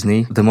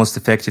Disney. The most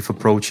effective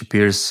approach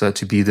appears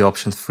to be the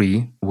option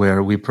free,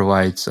 where we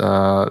provide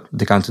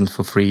the content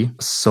for free.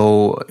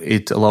 So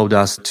it allowed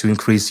us to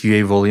increase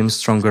UA volume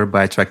stronger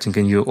by attracting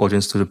a new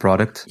audience to the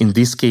product. In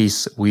this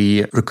case,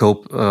 we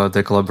recoup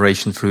the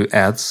collaboration through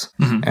ads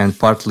and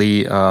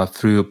partly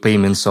through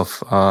payments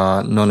of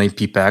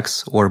non-IP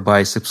packs or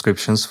by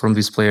subscriptions from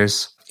these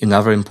players.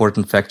 Another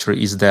important factor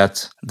is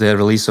that the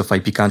release of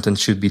IP content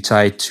should be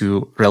tied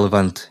to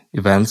relevant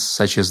events,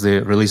 such as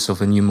the release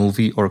of a new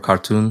movie or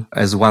cartoon.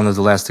 As one of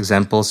the last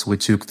examples, we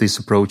took this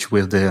approach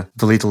with the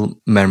Little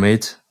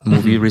Mermaid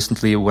movie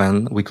recently,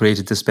 when we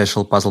created a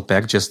special puzzle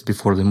pack just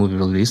before the movie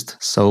released.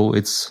 So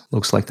it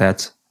looks like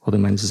that for the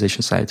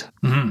monetization side.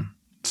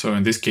 So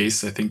in this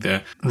case, I think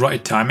the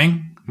right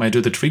timing might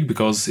do the trick,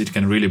 because it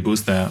can really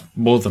boost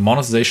both the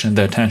monetization and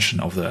the attention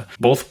of the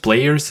both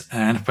players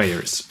and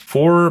payers.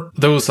 For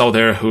those out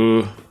there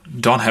who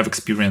don't have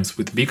experience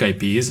with big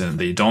IPs and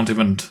they don't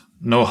even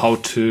know how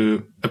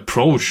to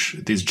approach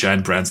these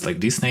giant brands like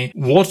Disney,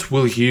 what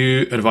will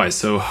you advise?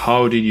 So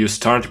how did you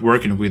start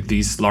working with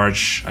these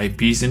large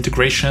IPs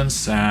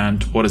integrations,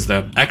 and what is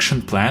the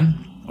action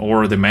plan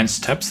or the main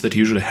steps that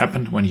usually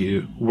happen when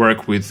you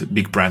work with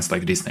big brands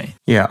like Disney?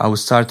 Yeah, I will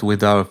start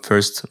with our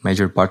first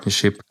major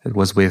partnership. It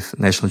was with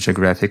National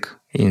Geographic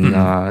in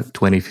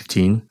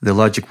 2015. The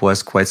logic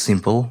was quite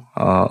simple.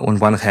 On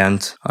one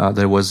hand,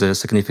 there was a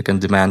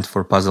significant demand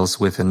for puzzles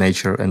with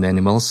nature and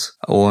animals.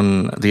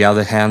 On the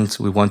other hand,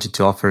 we wanted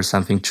to offer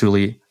something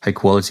truly high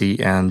quality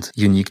and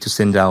unique to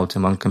stand out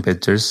among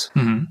competitors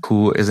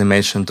who, as I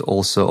mentioned,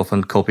 also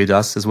often copied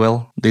us as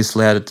well. This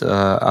led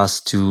us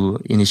to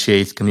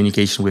initiate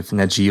communication with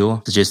Nat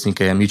Geo, suggesting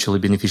a mutually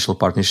beneficial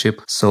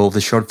partnership. So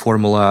the short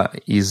formula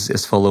is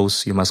as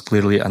follows. You must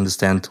clearly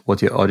understand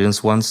what your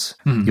audience wants.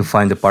 You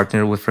find a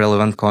partner with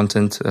relevant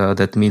content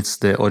that meets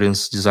the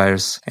audience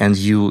desires, and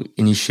you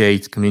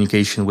initiate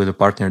communication with a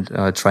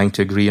partner trying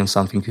to agree on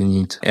something you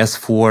need. As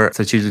for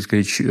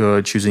strategically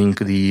choosing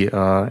the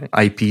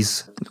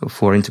IPs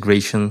for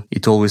integration,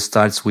 it always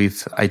starts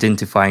with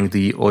identifying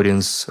the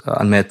audience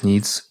unmet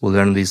needs. We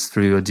learn this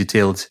through a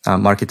detailed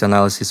market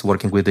analysis,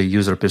 working with the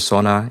user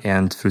persona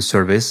and through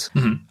surveys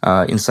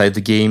inside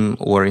the game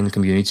or in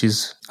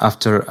communities.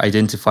 After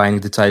identifying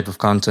the type of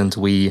content,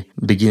 we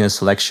begin a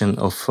selection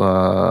of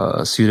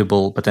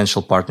suitable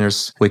potential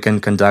partners. We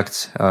can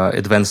conduct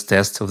advanced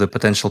tests of the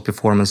potential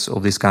performance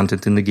of this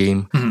content in the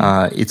game.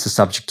 It's a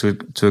subject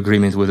to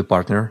agreement with the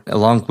partner.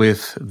 Along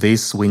with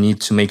this, we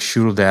need to make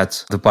sure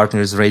that the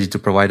partner is ready to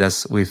provide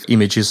us with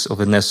images of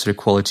the necessary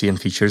quality and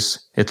features.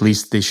 At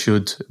least they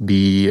should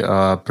be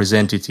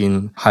presented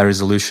in high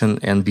resolution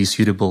and be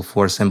suitable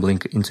for assembling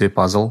into a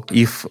puzzle.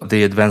 If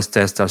the advanced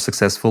tests are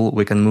successful,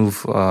 we can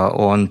move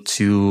on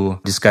to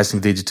discussing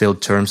the detailed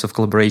terms of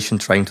collaboration,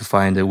 trying to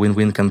find a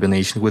win-win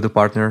combination with a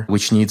partner,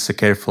 which needs a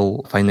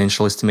careful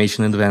financial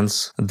estimation in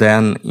advance.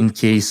 Then, in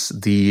case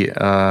the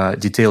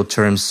detailed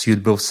terms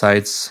suit both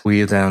sides,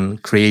 we then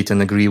create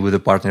and agree with the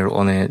partner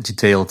on a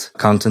detailed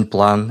content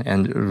plan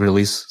and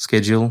release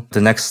schedule.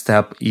 The next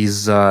step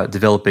is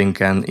developing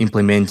and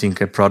implementing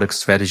a product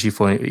strategy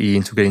for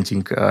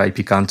integrating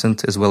IP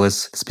content, as well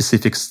as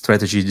specific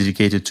strategy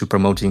dedicated to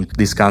promoting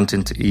this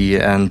content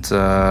and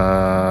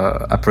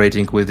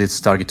operating with its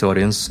target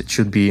audience. It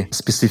should be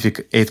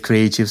specific ad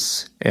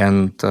creatives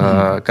and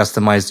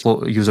customized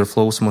user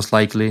flows, most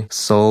likely.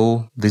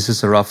 So this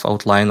is a rough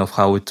outline of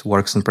how it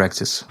works in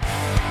practice.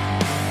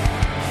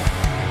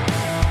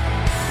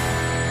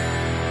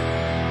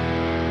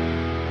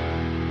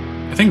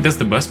 I think that's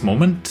the best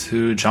moment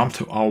to jump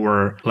to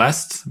our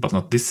last, but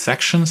not this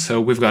section.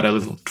 So we've got a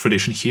little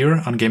tradition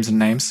here on Games and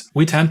Names.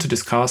 We tend to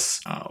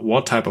discuss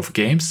what type of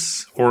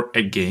games or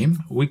a game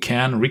we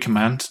can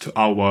recommend to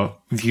our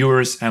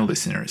viewers and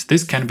listeners.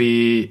 This can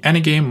be any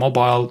game,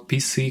 mobile,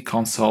 PC,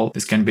 console.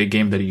 This can be a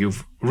game that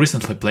you've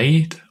recently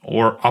played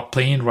or are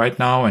playing right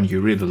now and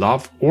you really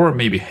love, or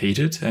maybe hate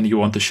it and you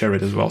want to share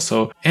it as well.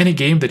 So any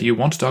game that you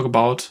want to talk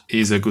about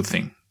is a good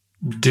thing.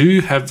 Do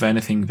you have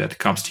anything that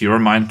comes to your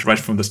mind right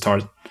from the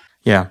start?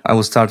 Yeah, I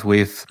will start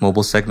with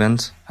mobile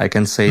segment. I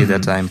can say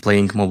that I'm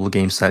playing mobile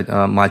games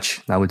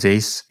much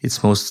nowadays.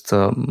 It's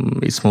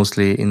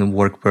mostly in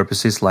work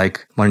purposes,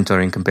 like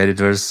monitoring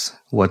competitors,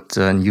 what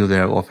new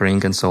they're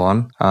offering, and so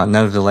on.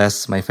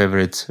 Nevertheless, my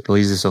favorite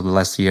releases of the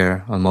last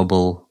year on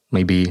mobile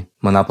may be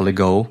Monopoly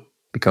Go,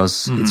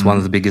 because it's one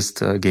of the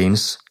biggest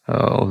games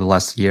of the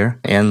last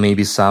year, and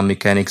maybe some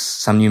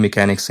new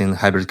mechanics in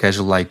hybrid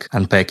casual, like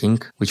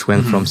unpacking, which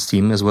went from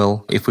Steam as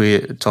well. If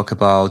we talk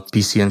about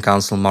PC and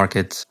console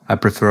market, I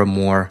prefer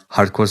more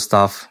hardcore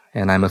stuff,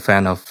 and I'm a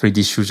fan of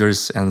 3D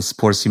shooters and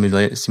sports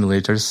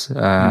simulators.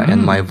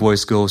 And my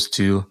voice goes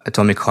to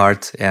Atomic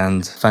Heart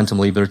and Phantom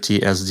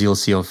Liberty as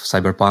DLC of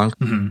Cyberpunk.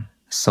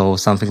 So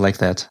something like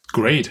that.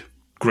 Great.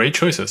 great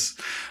choices.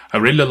 I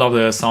really love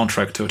the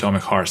soundtrack to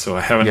Atomic Heart, so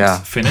I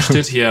haven't finished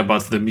it yet,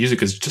 but the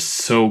music is just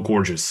so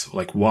gorgeous.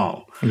 Like,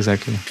 wow.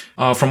 Exactly.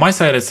 From my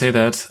side, I'd say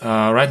that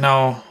right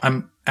now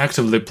I'm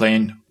actively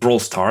playing Brawl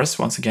Stars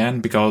once again,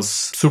 because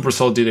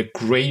Supercell did a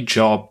great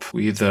job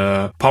with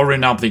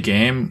powering up the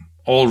game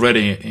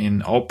already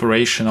in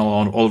operational,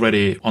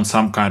 already on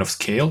some kind of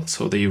scale.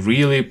 So they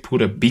really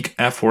put a big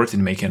effort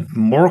in making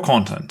more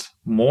content,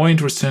 more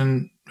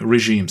interesting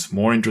regimes,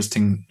 more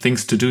interesting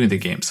things to do in the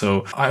game.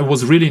 So I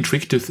was really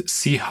intrigued to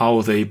see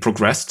how they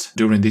progressed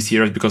during these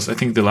years, because I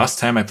think the last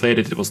time I played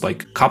it, it was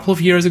like a couple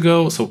of years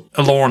ago, so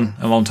a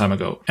long time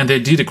ago. And they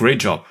did a great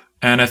job.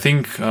 And I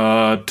think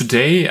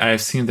today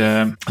I've seen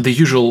the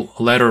usual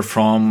letter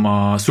from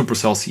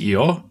Supercell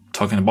CEO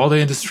talking about the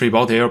industry,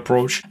 about their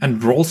approach. And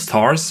Brawl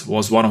Stars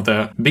was one of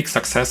the big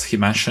success he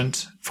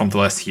mentioned from the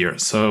last year.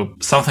 So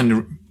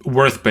something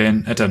worth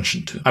paying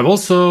attention to. I've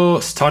also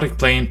started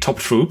playing Top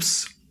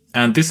Troops.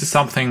 And this is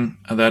something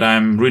that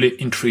I'm really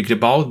intrigued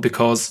about,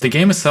 because the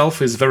game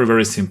itself is very,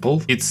 very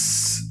simple.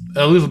 It's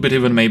a little bit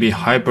even maybe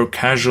hyper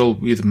casual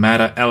with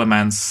meta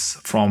elements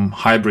from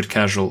hybrid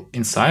casual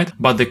inside.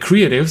 But the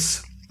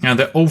creatives and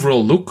the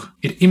overall look,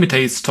 it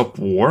imitates Top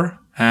War.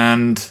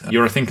 And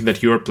you're thinking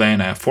that you're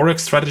playing a 4x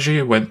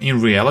strategy, when in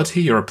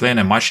reality you're playing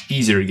a much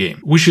easier game,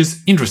 which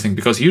is interesting,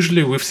 because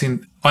usually we've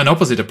seen an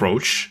opposite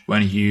approach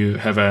when you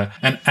have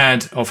an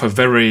ad of a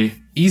very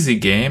easy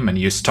game and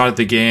you start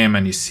the game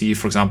and you see,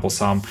 for example,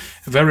 some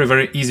very,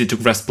 very easy to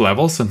grasp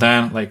levels. And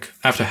then like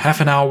after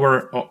half an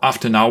hour or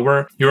after an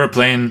hour, you're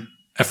playing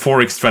a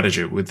 4x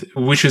strategy,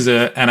 which is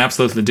an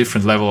absolutely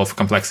different level of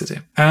complexity.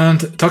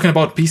 And talking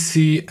about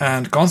PC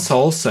and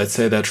consoles, I'd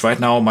say that right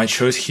now my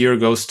choice here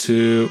goes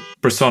to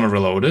Persona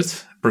Reloaded,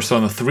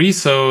 Persona 3.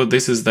 So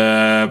this is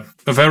a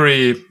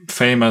very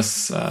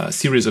famous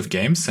series of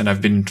games, and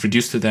I've been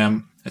introduced to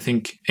them, I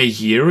think, a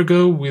year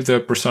ago with the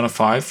Persona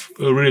 5.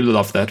 I really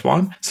love that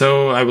one.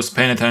 So I was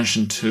paying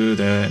attention to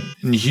the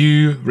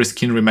new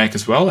reskin remake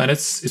as well, and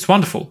it's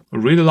wonderful. I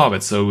really love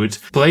it. So it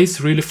plays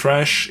really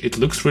fresh, it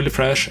looks really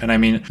fresh, and I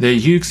mean,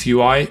 the UX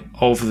UI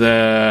of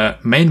the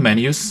main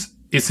menus,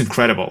 it's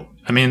incredible.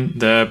 I mean,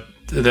 the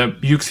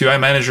UX UI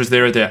managers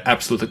there, they're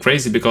absolutely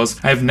crazy, because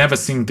I've never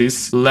seen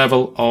this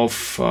level of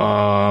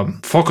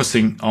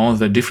focusing on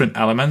the different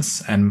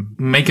elements and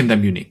making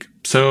them unique.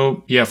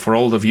 So yeah, for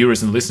all the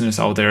viewers and listeners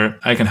out there,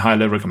 I can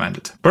highly recommend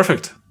it.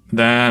 Perfect.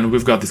 Then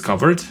we've got this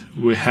covered.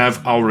 We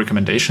have our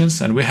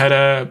recommendations, and we had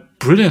a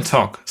brilliant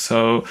talk.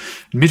 So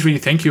Dmitry,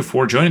 thank you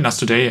for joining us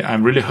today. I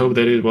really hope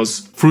that it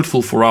was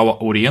fruitful for our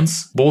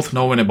audience, both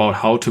knowing about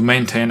how to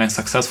maintain a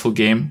successful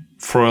game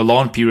for a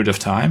long period of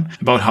time,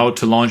 about how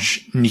to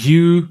launch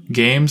new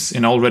games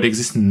in already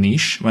existing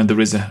niche when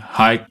there is a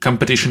high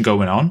competition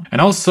going on,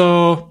 and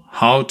also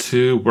how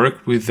to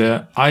work with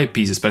the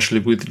IPs, especially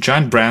with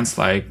giant brands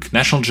like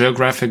National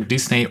Geographic,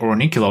 Disney, or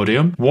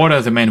Nickelodeon. What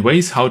are the main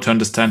ways, how to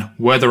understand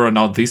whether or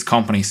not these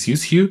companies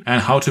use you,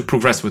 and how to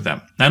progress with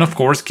them. And of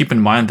course, keep in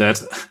mind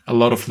that a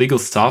lot of legal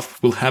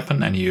stuff will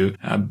happen, and you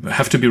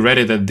have to be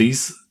ready that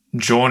this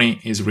journey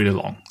is really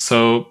long.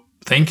 So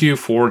thank you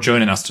for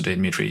joining us today,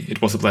 Dmitry.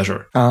 It was a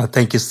pleasure.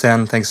 Thank you,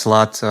 Stan. Thanks a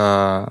lot.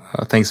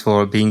 Thanks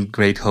for being a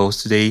great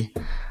host today.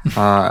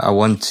 I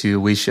want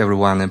to wish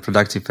everyone a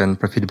productive and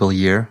profitable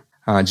year.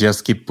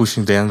 Just keep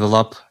pushing the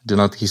envelope. Do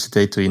not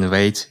hesitate to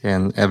innovate,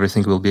 and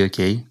everything will be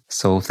okay.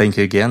 So thank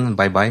you again.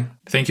 Bye-bye.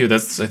 Thank you.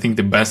 That's, I think,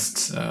 the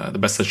best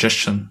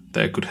suggestion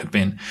that could have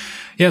been.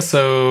 Yeah,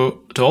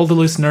 so to all the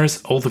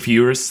listeners, all the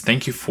viewers,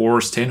 thank you for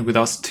staying with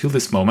us till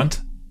this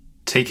moment.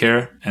 Take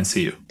care and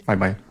see you.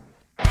 Bye-bye.